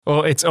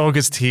Well, it's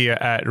August here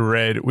at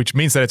Red, which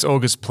means that it's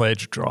August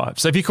Pledge Drive.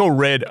 So if you call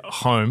Red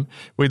home,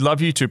 we'd love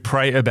you to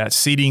pray about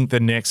seeding the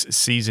next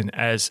season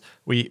as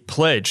we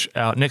pledge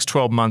our next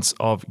 12 months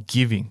of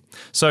giving.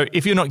 So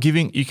if you're not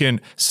giving, you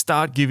can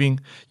start giving,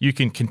 you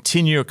can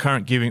continue your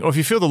current giving, or if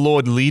you feel the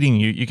Lord leading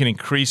you, you can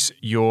increase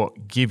your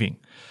giving.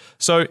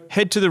 So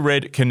head to the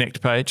Red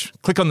Connect page,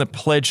 click on the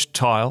Pledge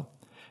tile,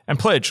 and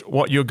pledge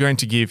what you're going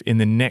to give in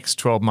the next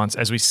 12 months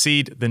as we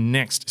seed the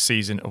next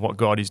season of what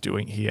God is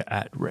doing here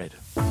at Red.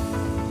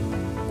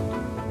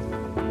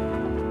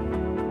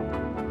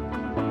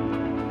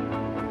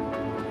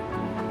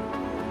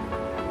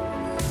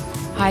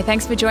 Hi,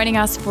 thanks for joining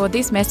us for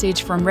this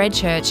message from Red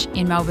Church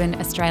in Melbourne,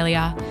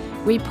 Australia.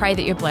 We pray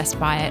that you're blessed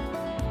by it.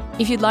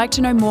 If you'd like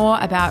to know more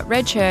about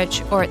Red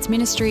Church or its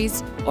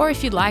ministries, or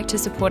if you'd like to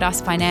support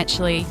us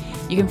financially,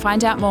 you can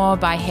find out more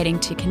by heading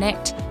to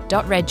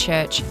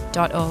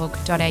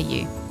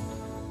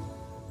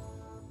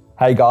connect.redchurch.org.au.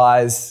 Hey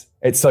guys,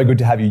 it's so good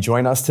to have you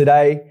join us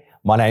today.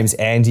 My name's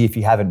Andy. If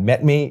you haven't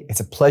met me, it's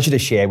a pleasure to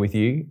share with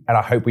you, and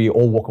I hope we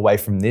all walk away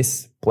from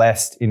this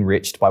blessed,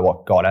 enriched by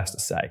what God has to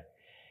say.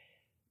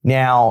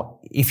 Now,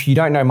 if you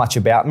don't know much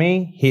about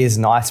me, here's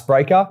an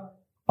icebreaker.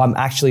 I'm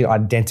actually an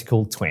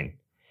identical twin.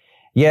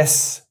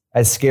 Yes,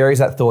 as scary as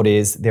that thought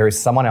is, there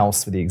is someone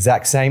else with the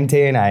exact same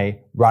DNA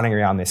running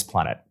around this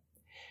planet.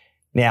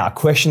 Now, a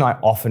question I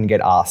often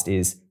get asked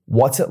is,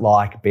 what's it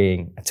like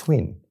being a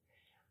twin?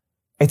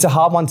 It's a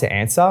hard one to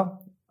answer.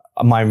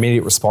 My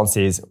immediate response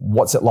is,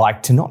 what's it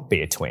like to not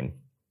be a twin?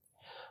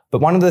 But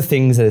one of the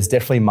things that has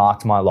definitely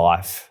marked my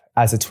life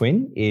as a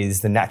twin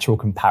is the natural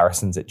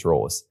comparisons it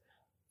draws.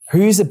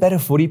 Who's a better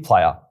footy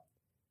player?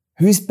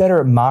 Who's better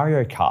at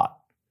Mario Kart?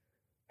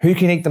 Who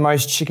can eat the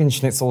most chicken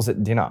schnitzels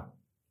at dinner?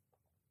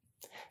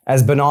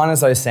 As benign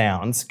as those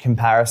sounds,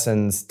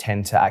 comparisons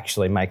tend to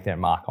actually make their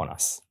mark on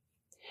us.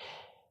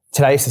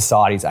 Today's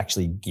society is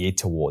actually geared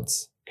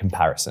towards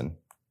comparison.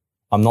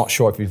 I'm not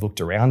sure if you've looked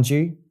around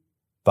you,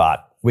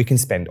 but we can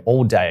spend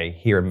all day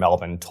here in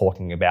Melbourne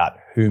talking about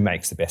who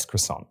makes the best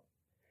croissant.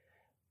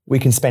 We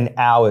can spend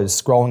hours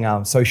scrolling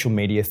our social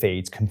media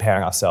feeds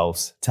comparing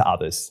ourselves to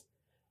others.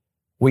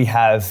 We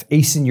have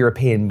Eastern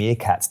European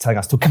meerkats telling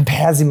us to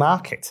compare the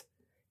market.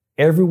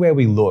 Everywhere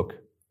we look,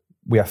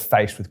 we are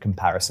faced with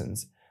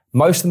comparisons.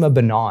 Most of them are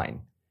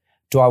benign.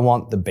 Do I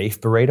want the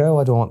beef burrito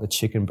or do I want the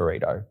chicken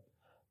burrito?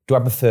 Do I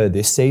prefer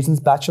this season's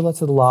Bachelor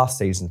to the last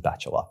season's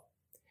Bachelor?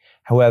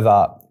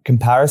 However,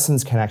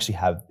 comparisons can actually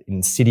have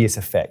insidious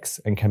effects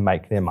and can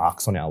make their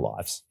marks on our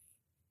lives.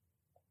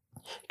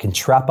 It can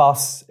trap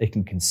us, it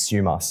can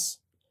consume us.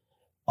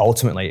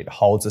 Ultimately, it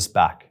holds us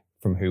back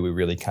from who we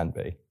really can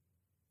be.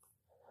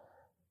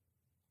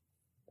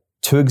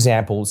 Two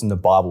examples in the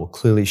Bible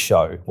clearly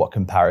show what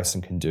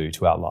comparison can do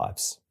to our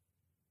lives.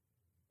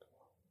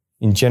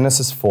 In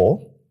Genesis 4,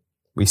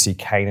 we see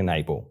Cain and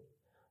Abel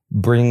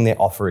bringing their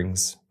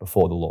offerings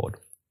before the Lord.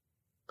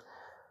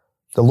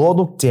 The Lord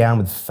looked down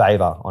with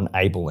favour on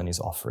Abel and his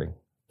offering,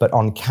 but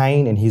on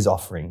Cain and his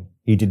offering,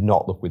 he did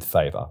not look with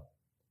favour.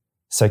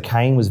 So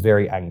Cain was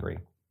very angry,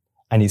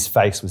 and his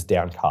face was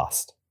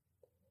downcast.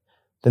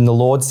 Then the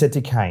Lord said to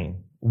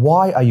Cain,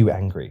 "Why are you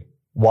angry?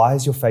 Why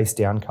is your face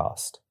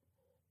downcast?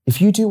 If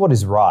you do what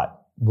is right,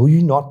 will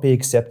you not be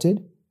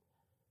accepted?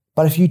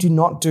 But if you do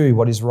not do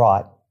what is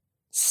right,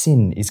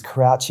 sin is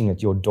crouching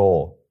at your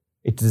door.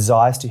 It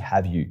desires to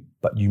have you,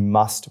 but you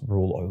must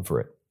rule over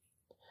it."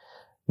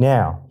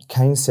 Now,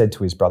 Cain said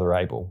to his brother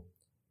Abel,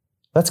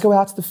 "Let's go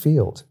out to the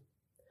field."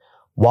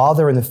 While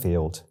they're in the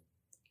field,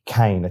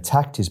 Cain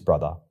attacked his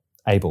brother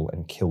Abel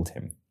and killed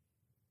him.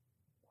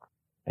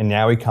 And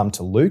now we come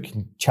to Luke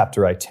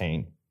chapter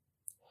 18,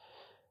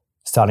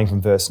 starting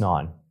from verse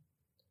 9.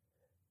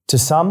 To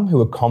some who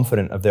were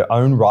confident of their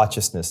own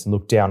righteousness and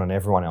looked down on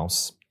everyone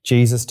else,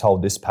 Jesus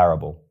told this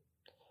parable.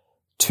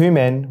 Two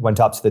men went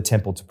up to the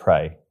temple to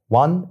pray,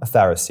 one a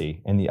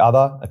Pharisee and the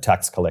other a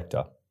tax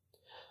collector.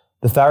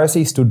 The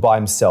Pharisee stood by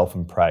himself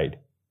and prayed,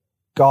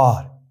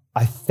 "God,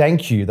 I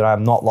thank you that I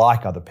am not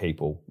like other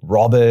people,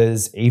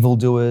 robbers,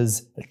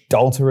 evildoers,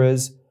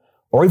 adulterers,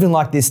 or even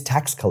like this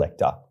tax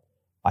collector.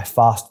 I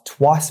fast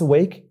twice a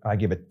week and I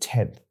give a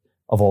tenth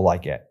of all I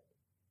get."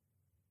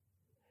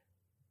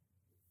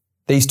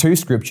 These two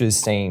scriptures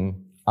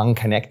seem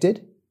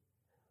unconnected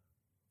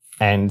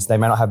and they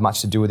may not have much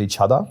to do with each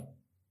other,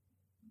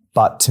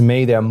 but to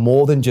me, they're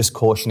more than just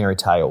cautionary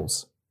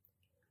tales.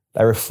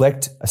 They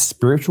reflect a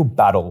spiritual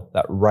battle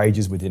that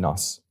rages within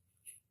us.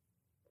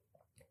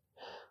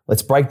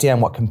 Let's break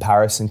down what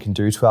comparison can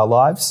do to our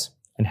lives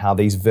and how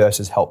these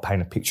verses help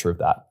paint a picture of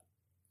that.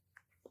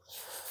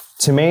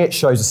 To me, it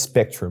shows a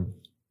spectrum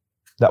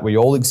that we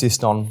all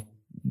exist on,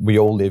 we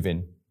all live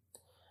in.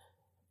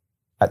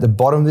 At the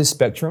bottom of this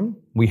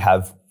spectrum, we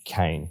have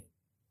Cain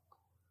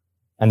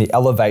and the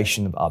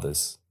elevation of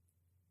others.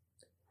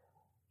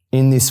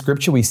 In this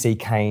scripture, we see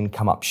Cain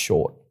come up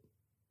short.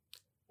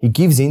 He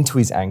gives in to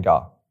his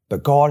anger,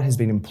 but God has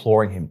been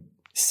imploring him,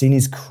 "Sin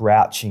is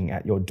crouching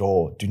at your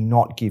door. Do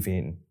not give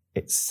in.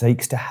 It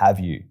seeks to have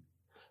you.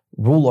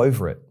 Rule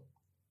over it."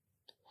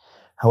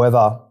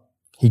 However,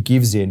 He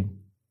gives in,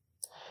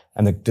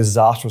 and the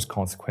disastrous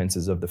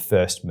consequences of the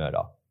first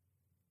murder.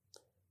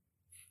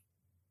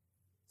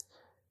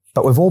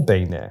 But we've all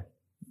been there,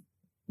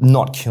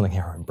 not killing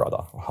our own brother,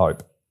 I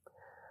hope.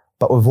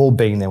 But we've all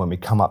been there when we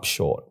come up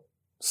short.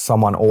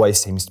 Someone always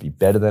seems to be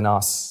better than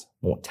us,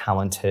 more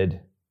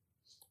talented,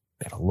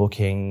 better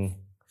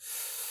looking,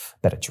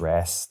 better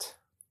dressed.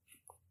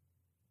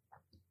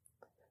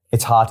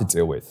 It's hard to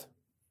deal with.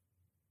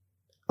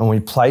 And when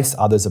we place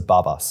others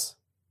above us,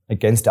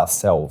 against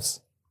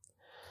ourselves,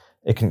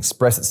 it can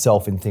express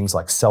itself in things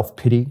like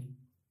self-pity,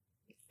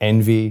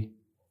 envy,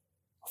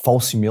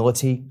 false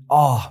humility.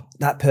 Oh,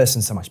 that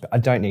person's so much better. I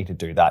don't need to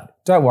do that.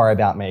 Don't worry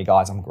about me,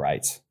 guys. I'm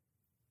great.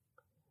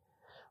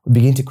 We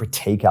begin to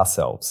critique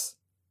ourselves.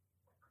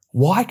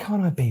 Why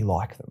can't I be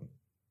like them?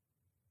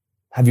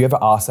 Have you ever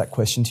asked that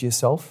question to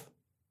yourself?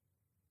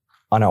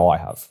 I know I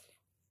have.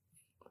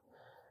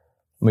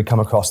 And we come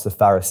across the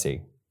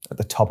Pharisee at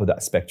the top of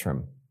that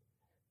spectrum,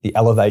 the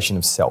elevation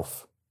of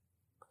self.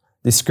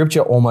 This scripture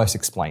almost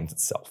explains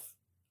itself.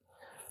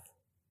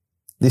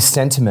 This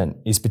sentiment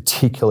is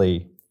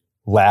particularly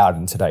loud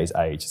in today's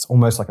age. It's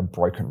almost like a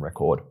broken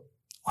record.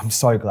 I'm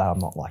so glad I'm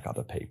not like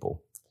other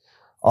people.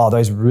 Oh,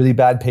 those really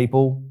bad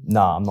people?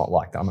 Nah, I'm not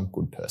like that. I'm a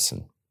good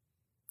person.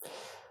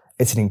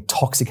 It's an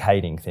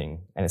intoxicating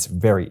thing, and it's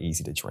very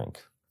easy to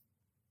drink.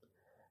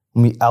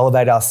 When we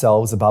elevate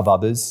ourselves above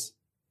others,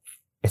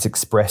 it's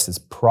expressed as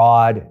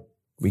pride.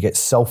 We get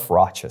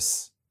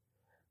self-righteous.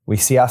 We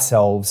see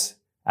ourselves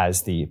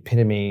as the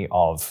epitome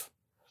of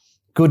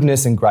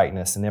goodness and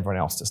greatness, and everyone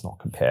else does not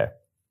compare.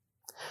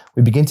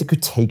 We begin to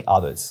critique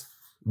others.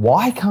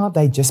 Why can't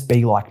they just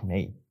be like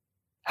me?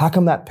 How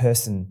come that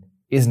person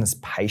isn't as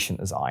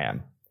patient as I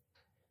am?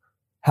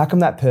 How come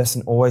that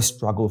person always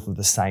struggles with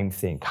the same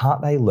thing?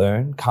 Can't they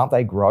learn? Can't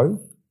they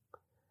grow?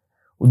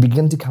 We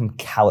begin to become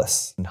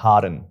callous and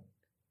hardened.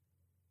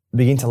 We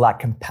begin to lack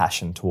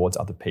compassion towards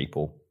other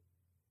people.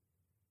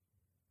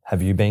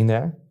 Have you been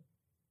there?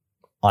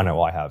 I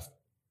know I have.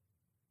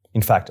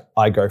 In fact,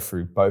 I go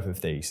through both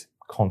of these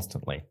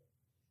constantly,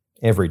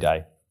 every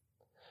day.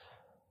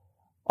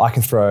 I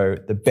can throw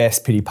the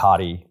best pity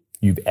party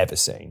you've ever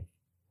seen.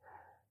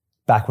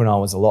 Back when I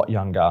was a lot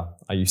younger,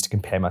 I used to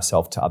compare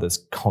myself to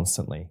others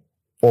constantly.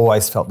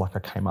 Always felt like I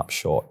came up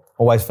short.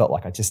 Always felt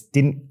like I just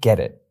didn't get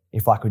it.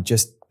 If I could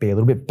just be a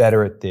little bit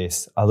better at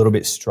this, a little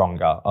bit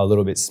stronger, a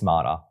little bit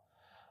smarter,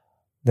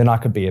 then I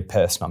could be a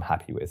person I'm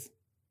happy with.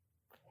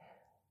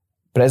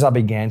 But as I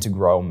began to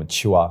grow and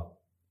mature,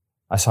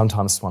 I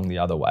sometimes swung the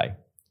other way,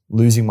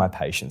 losing my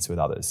patience with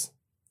others,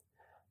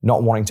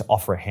 not wanting to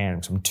offer a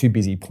hand because I'm too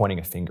busy pointing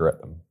a finger at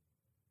them.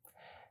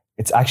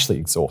 It's actually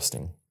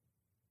exhausting.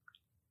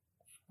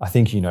 I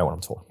think you know what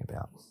I'm talking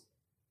about.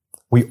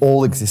 We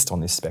all exist on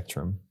this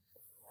spectrum.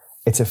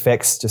 Its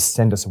effects just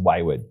send us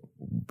wayward.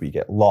 We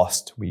get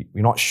lost. We're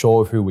not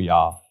sure of who we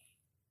are.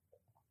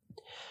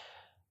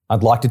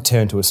 I'd like to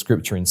turn to a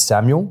scripture in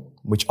Samuel,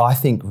 which I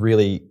think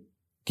really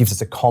gives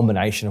us a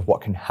combination of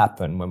what can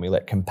happen when we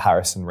let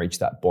comparison reach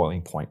that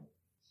boiling point.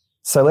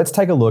 So let's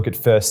take a look at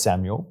 1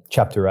 Samuel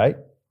chapter 8,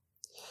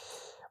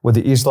 where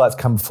the Israelites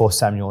come before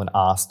Samuel and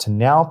ask to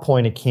now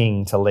appoint a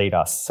king to lead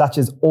us, such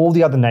as all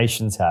the other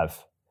nations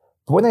have.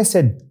 But when they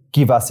said,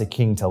 give us a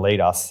king to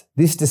lead us,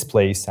 this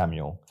displeased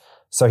Samuel.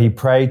 So he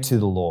prayed to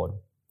the Lord.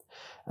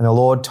 And the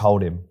Lord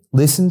told him,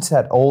 listen to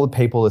that all the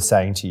people are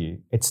saying to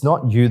you. It's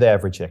not you they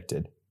have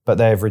rejected, but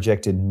they have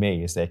rejected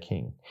me as their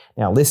king.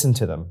 Now listen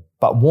to them,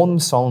 but warn them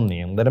solemnly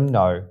and let them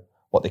know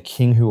what the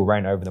king who will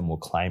reign over them will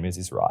claim as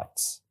his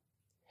rights.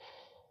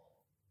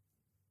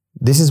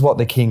 This is what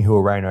the king who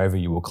will reign over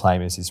you will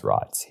claim as his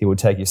rights. He will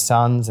take your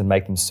sons and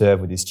make them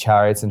serve with his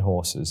chariots and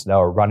horses. They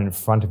will run in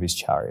front of his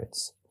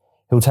chariots.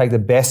 He will take the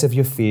best of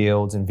your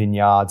fields and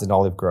vineyards and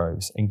olive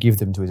groves and give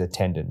them to his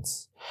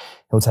attendants.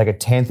 He will take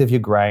 1/10 of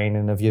your grain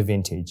and of your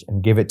vintage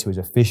and give it to his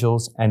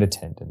officials and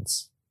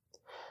attendants.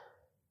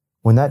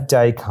 When that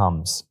day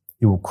comes,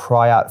 you will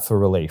cry out for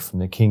relief from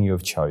the king you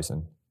have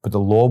chosen. But the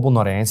Lord will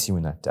not answer you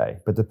in that day.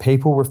 But the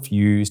people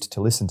refused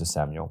to listen to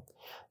Samuel.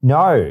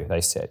 No,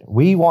 they said,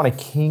 we want a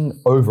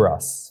king over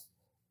us.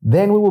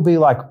 Then we will be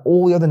like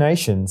all the other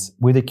nations,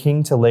 with a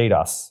king to lead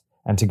us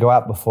and to go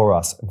out before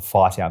us and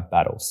fight our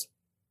battles.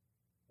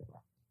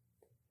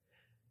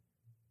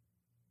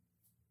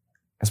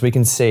 As we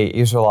can see,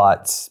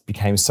 Israelites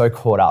became so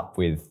caught up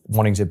with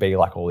wanting to be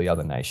like all the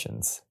other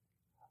nations.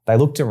 They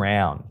looked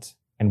around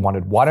and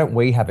wondered, why don't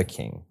we have a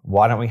king?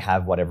 Why don't we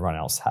have what everyone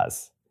else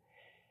has?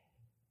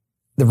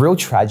 The real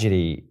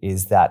tragedy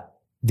is that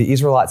the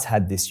Israelites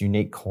had this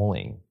unique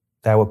calling.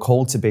 They were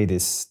called to be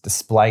this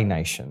display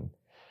nation,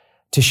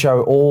 to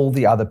show all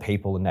the other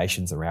people and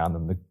nations around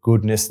them the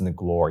goodness and the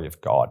glory of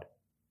God.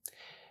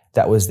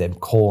 That was their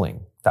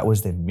calling. That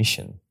was their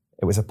mission.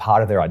 It was a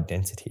part of their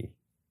identity.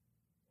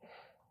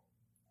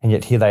 And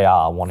yet here they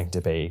are wanting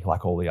to be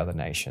like all the other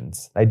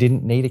nations. They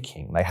didn't need a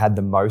king. They had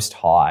the Most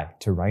High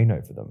to reign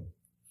over them.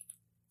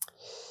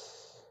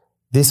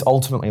 This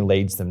ultimately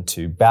leads them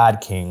to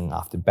bad king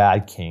after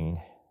bad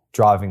king,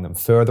 driving them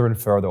further and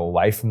further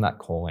away from that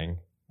calling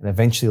and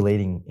eventually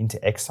leading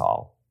into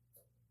exile,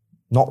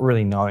 not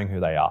really knowing who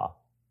they are.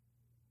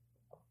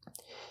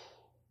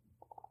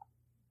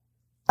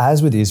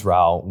 As with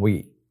Israel,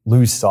 we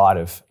lose sight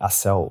of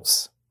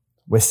ourselves.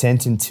 We're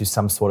sent into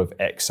some sort of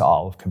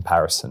exile of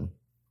comparison.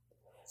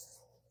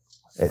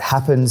 It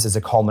happens as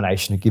a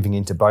culmination of giving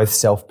into both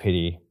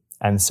self-pity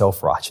and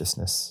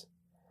self-righteousness.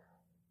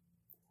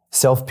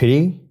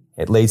 Self-pity,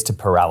 it leads to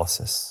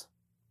paralysis.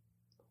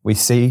 We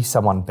see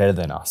someone better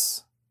than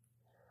us.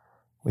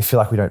 We feel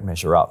like we don't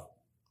measure up,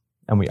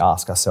 and we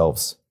ask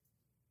ourselves,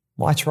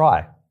 why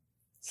try?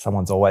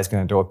 Someone's always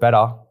going to do it better.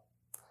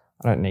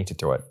 I don't need to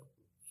do it.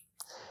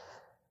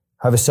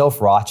 However,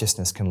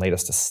 self-righteousness can lead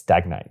us to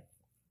stagnate.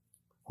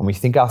 When we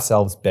think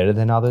ourselves better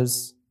than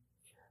others,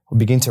 we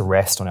begin to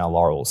rest on our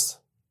laurels.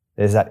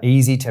 There's that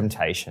easy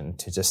temptation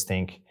to just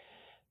think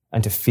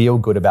and to feel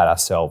good about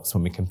ourselves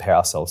when we compare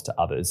ourselves to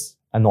others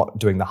and not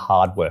doing the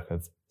hard work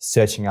of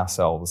searching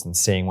ourselves and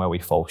seeing where we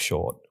fall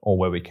short or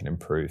where we can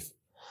improve.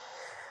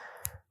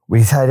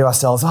 We say to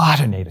ourselves, I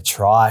don't need to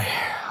try.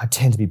 I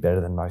tend to be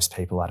better than most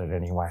people at it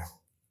anyway.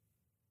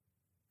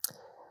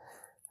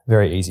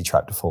 Very easy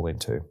trap to fall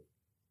into.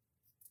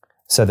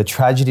 So the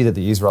tragedy that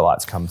the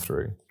Israelites come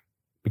through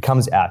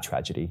becomes our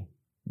tragedy.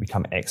 We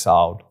become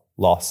exiled,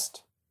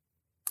 lost.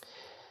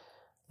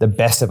 The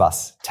best of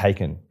us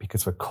taken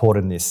because we're caught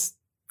in this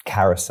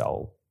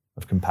carousel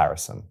of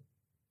comparison.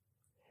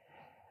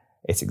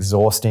 It's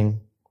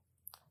exhausting,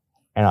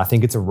 and I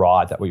think it's a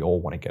ride that we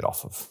all want to get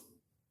off of.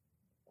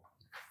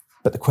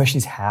 But the question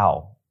is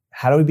how?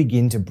 How do we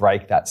begin to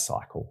break that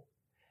cycle?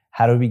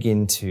 How do we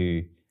begin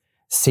to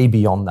see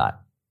beyond that?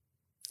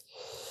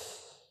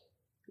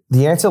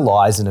 The answer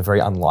lies in a very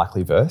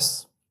unlikely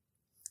verse,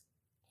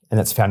 and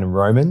it's found in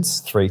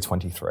Romans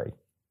 3:23.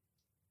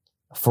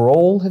 For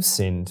all have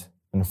sinned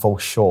and fall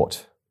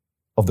short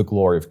of the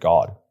glory of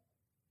God.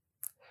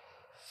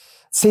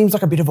 It seems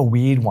like a bit of a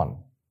weird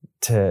one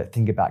to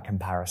think about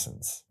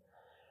comparisons.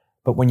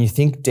 But when you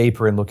think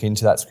deeper and look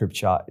into that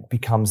scripture, it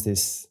becomes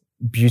this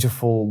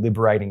beautiful,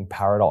 liberating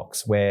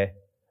paradox where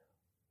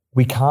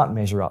we can't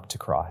measure up to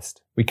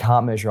Christ. We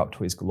can't measure up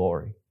to his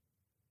glory.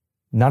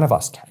 None of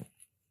us can.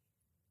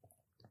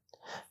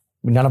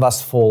 None of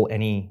us fall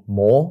any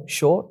more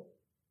short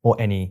or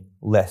any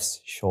less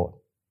short.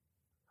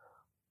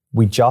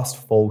 We just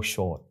fall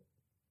short.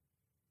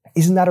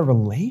 Isn't that a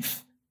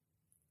relief?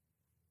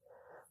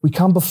 We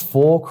come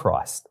before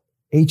Christ,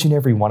 each and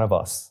every one of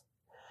us.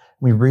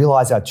 We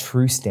realize our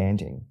true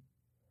standing.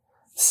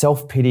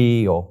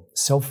 Self-pity or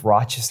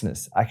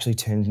self-righteousness actually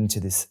turns into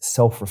this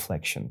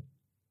self-reflection.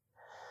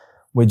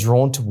 We're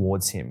drawn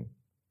towards him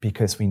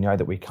because we know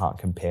that we can't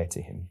compare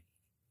to him.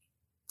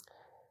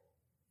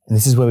 And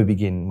this is where we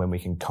begin, when we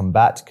can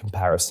combat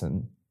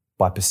comparison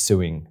by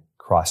pursuing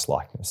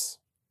Christ-likeness.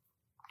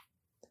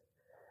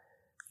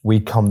 We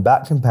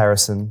combat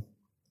comparison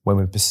when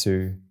we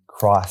pursue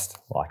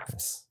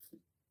Christ-likeness.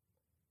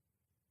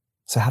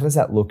 So how does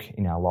that look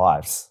in our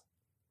lives?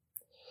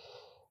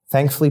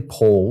 Thankfully,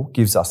 Paul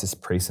gives us this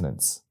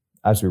precedence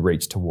as we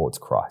reach towards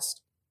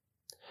Christ.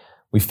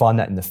 We find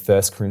that in the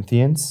 1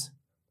 Corinthians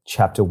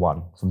chapter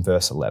 1 from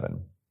verse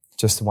 11,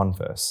 just one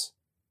verse.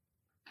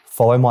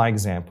 Follow my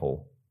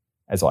example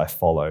as I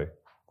follow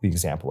the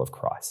example of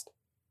Christ.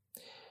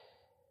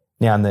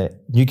 Now, in the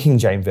New King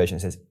James Version,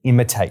 it says,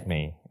 imitate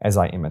me as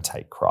I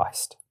imitate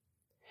Christ.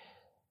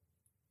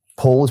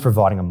 Paul is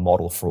providing a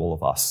model for all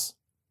of us.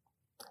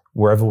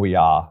 Wherever we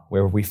are,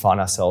 wherever we find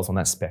ourselves on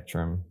that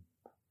spectrum,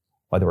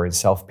 whether we're in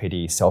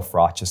self-pity,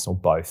 self-righteous, or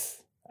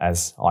both,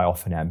 as I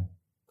often am.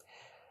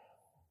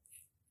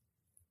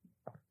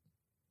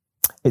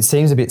 It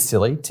seems a bit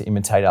silly to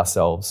imitate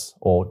ourselves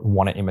or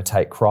want to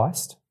imitate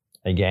Christ.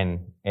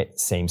 Again, it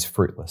seems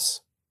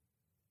fruitless.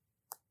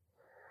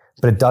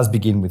 But it does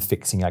begin with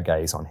fixing our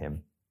gaze on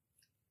him.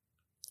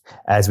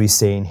 As we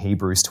see in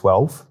Hebrews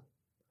 12,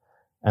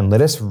 and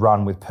let us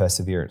run with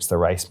perseverance the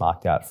race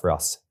marked out for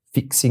us,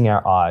 fixing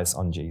our eyes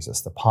on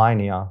Jesus, the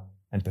pioneer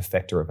and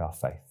perfecter of our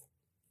faith.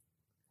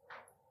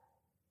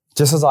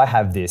 Just as I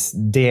have this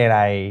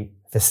DNA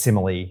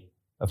facsimile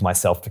of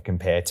myself to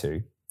compare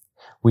to,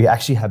 we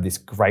actually have this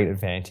great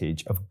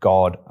advantage of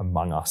God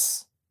among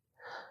us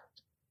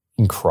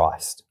in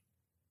Christ.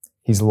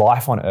 His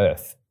life on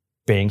earth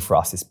being for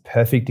us this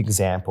perfect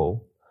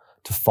example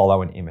to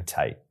follow and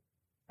imitate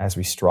as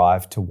we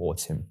strive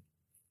towards him.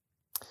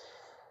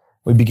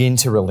 We begin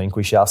to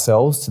relinquish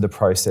ourselves to the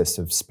process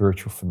of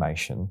spiritual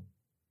formation.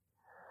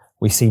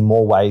 We see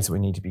more ways we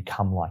need to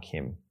become like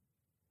him.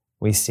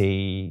 We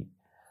see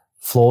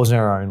flaws in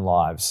our own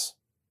lives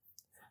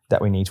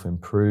that we need to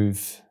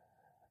improve,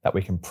 that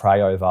we can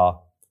pray over,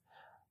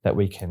 that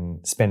we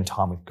can spend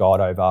time with God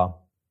over.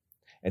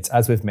 It's,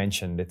 as we've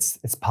mentioned,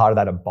 it's part of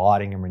that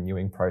abiding and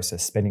renewing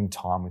process, spending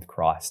time with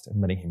Christ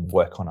and letting him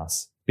work on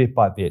us bit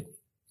by bit,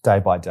 day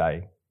by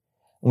day.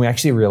 And we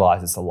actually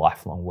realize it's a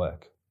lifelong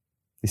work.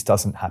 This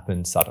doesn't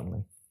happen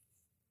suddenly.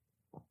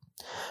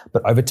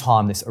 But over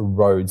time, this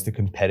erodes the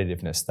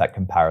competitiveness that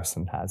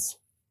comparison has.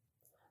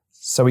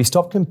 So we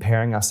stop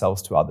comparing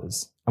ourselves to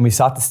others and we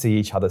start to see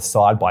each other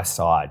side by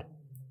side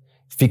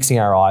fixing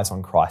our eyes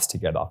on Christ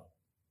together.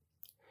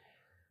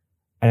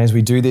 And as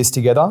we do this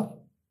together,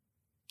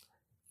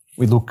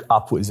 we look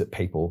upwards at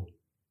people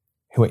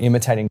who are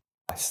imitating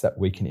Christ that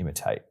we can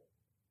imitate.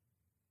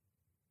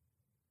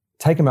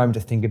 Take a moment to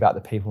think about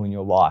the people in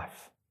your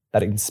life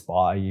that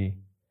inspire you,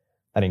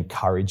 that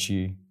encourage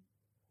you,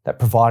 that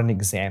provide an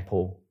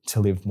example to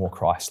live more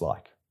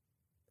Christ-like.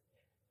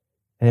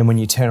 And then when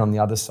you turn on the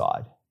other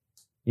side,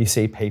 you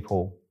see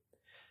people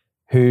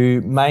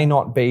who may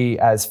not be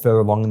as further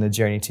along in the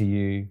journey to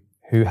you,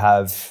 who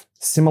have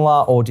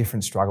similar or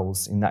different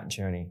struggles in that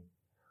journey.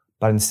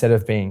 But instead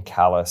of being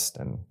calloused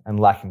and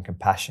lacking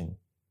compassion,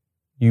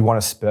 you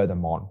want to spur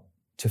them on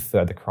to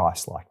further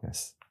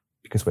Christ-likeness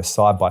because we're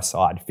side by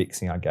side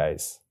fixing our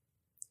gaze.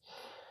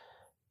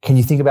 Can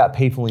you think about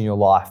people in your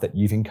life that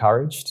you've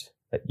encouraged,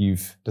 that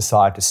you've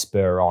decided to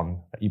spur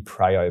on, that you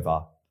pray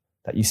over,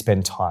 that you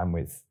spend time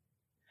with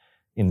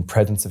in the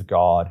presence of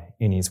God,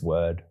 in His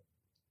Word?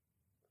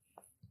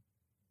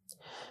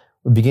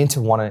 We begin to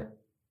want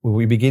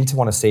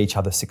to see each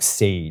other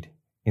succeed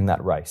in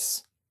that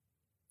race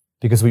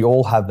because we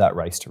all have that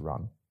race to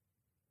run.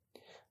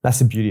 That's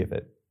the beauty of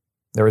it.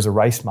 There is a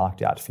race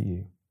marked out for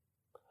you.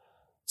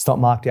 It's not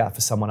marked out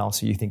for someone else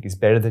who you think is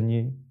better than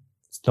you.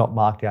 It's not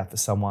marked out for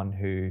someone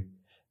who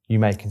you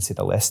may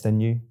consider less than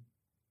you.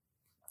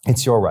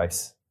 It's your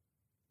race.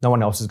 No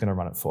one else is going to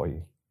run it for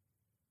you.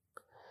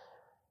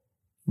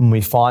 When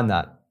we find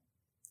that,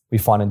 we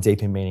find a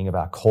deeper meaning of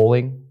our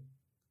calling,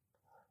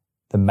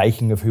 the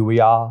making of who we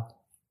are,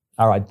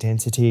 our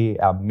identity,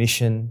 our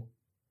mission,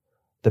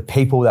 the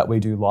people that we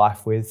do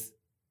life with.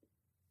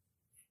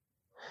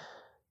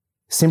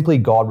 Simply,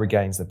 God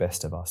regains the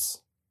best of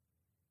us.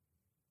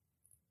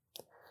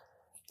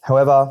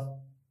 However,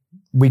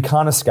 we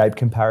can't escape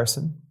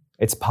comparison.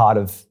 It's part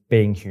of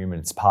being human.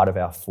 It's part of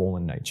our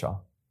fallen nature.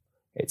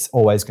 It's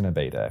always going to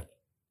be there.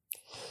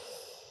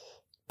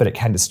 But it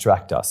can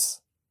distract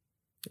us.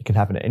 It can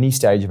happen at any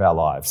stage of our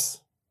lives,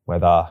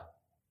 whether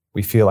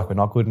we feel like we're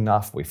not good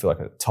enough, we feel like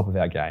we're at the top of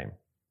our game.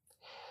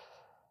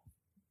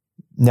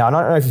 Now, I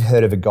don't know if you've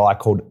heard of a guy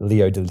called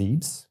Leo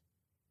Delibes.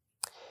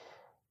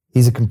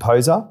 He's a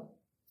composer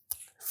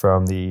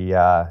from the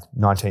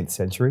 19th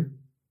century.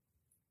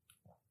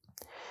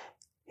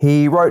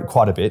 He wrote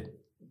quite a bit,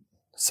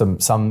 some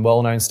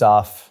well-known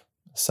stuff,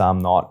 some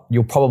not.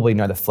 You'll probably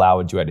know the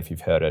Flower Duet if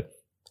you've heard it.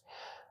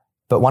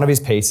 But one of his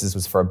pieces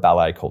was for a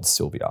ballet called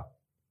Sylvia.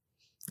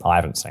 I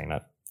haven't seen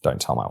it. Don't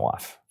tell my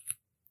wife.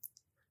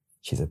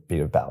 She's a bit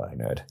of a ballet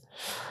nerd.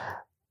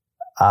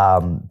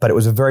 But it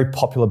was a very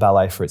popular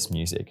ballet for its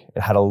music.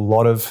 It had a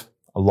lot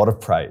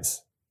of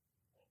praise.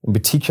 In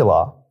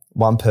particular,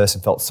 one person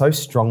felt so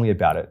strongly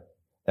about it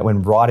that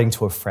when writing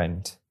to a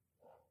friend,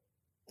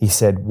 he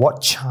said,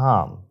 "What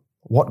charm,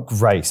 what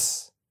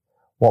grace,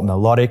 what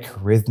melodic,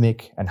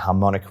 rhythmic, and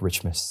harmonic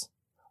richness.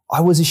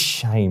 I was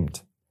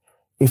ashamed.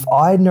 If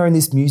I had known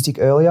this music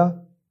earlier,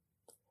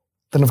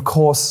 then of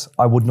course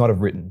I would not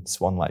have written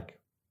Swan Lake."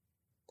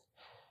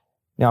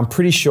 Now, I'm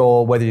pretty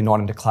sure whether you're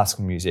not into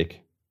classical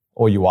music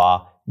or you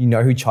are, you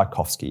know who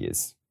Tchaikovsky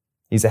is.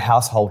 He's a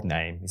household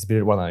name. He's a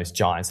bit of one of those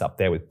giants up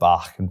there with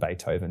Bach and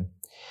Beethoven.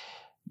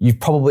 You've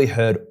probably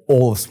heard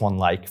all of Swan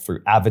Lake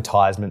through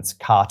advertisements,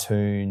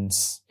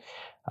 cartoons,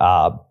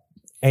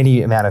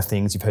 any amount of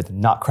things. You've heard the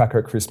Nutcracker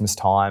at Christmas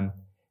time.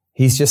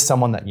 He's just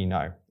someone that you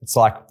know. It's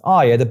like,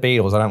 oh yeah, the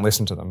Beatles, I don't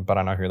listen to them, but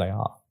I know who they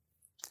are.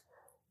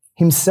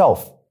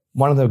 Himself,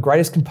 one of the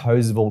greatest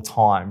composers of all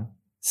time,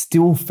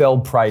 still fell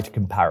prey to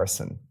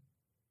comparison.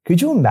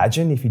 Could you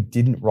imagine if he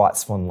didn't write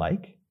Swan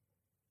Lake?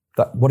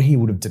 What he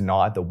would have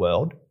denied the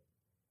world?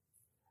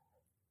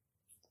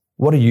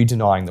 What are you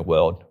denying the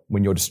world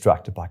when you're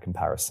distracted by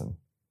comparison?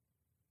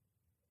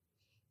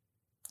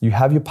 You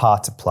have your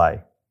part to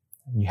play,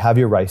 and you have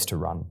your race to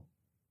run.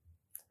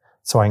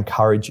 So I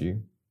encourage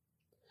you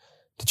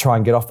to try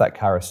and get off that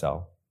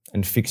carousel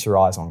and fix your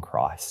eyes on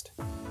Christ.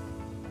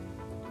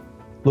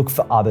 Look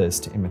for others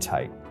to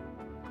imitate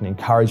and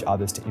encourage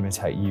others to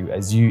imitate you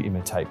as you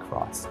imitate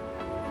Christ.